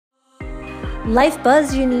Life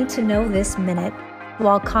buzz you need to know this minute.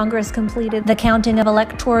 While Congress completed the counting of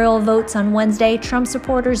electoral votes on Wednesday, Trump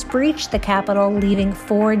supporters breached the Capitol, leaving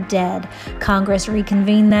 4 dead. Congress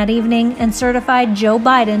reconvened that evening and certified Joe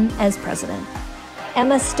Biden as president.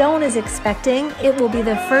 Emma Stone is expecting. It will be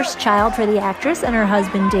the first child for the actress and her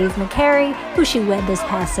husband Dave McCary, who she wed this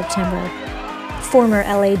past September. Former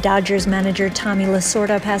LA Dodgers manager Tommy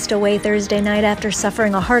Lasorda passed away Thursday night after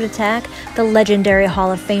suffering a heart attack. The legendary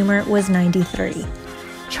Hall of Famer was 93.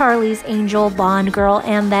 Charlie's Angel, Bond girl,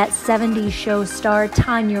 and that 70s show star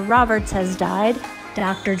Tanya Roberts has died.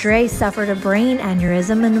 Dr. Dre suffered a brain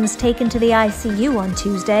aneurysm and was taken to the ICU on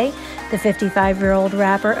Tuesday. The 55-year-old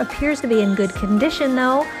rapper appears to be in good condition,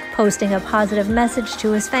 though, posting a positive message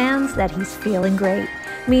to his fans that he's feeling great.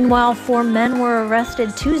 Meanwhile, 4 men were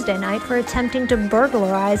arrested Tuesday night for attempting to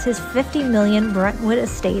burglarize his $50 million Brentwood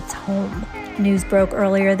Estates home. News broke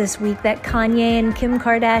earlier this week that Kanye and Kim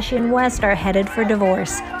Kardashian West are headed for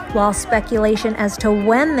divorce. While speculation as to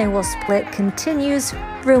when they will split continues,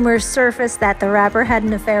 rumors surfaced that the rapper had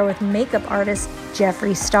an affair with makeup artist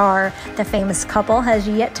Jeffree Star. The famous couple has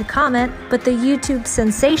yet to comment, but the YouTube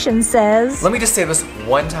sensation says, "Let me just say this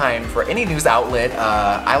one time for any news outlet,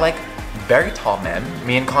 I like very tall men.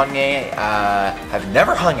 Me and Kanye have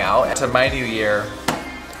never hung out. To my new year,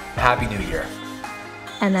 Happy New Year."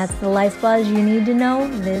 And that's the life buzz you need to know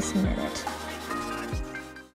this minute.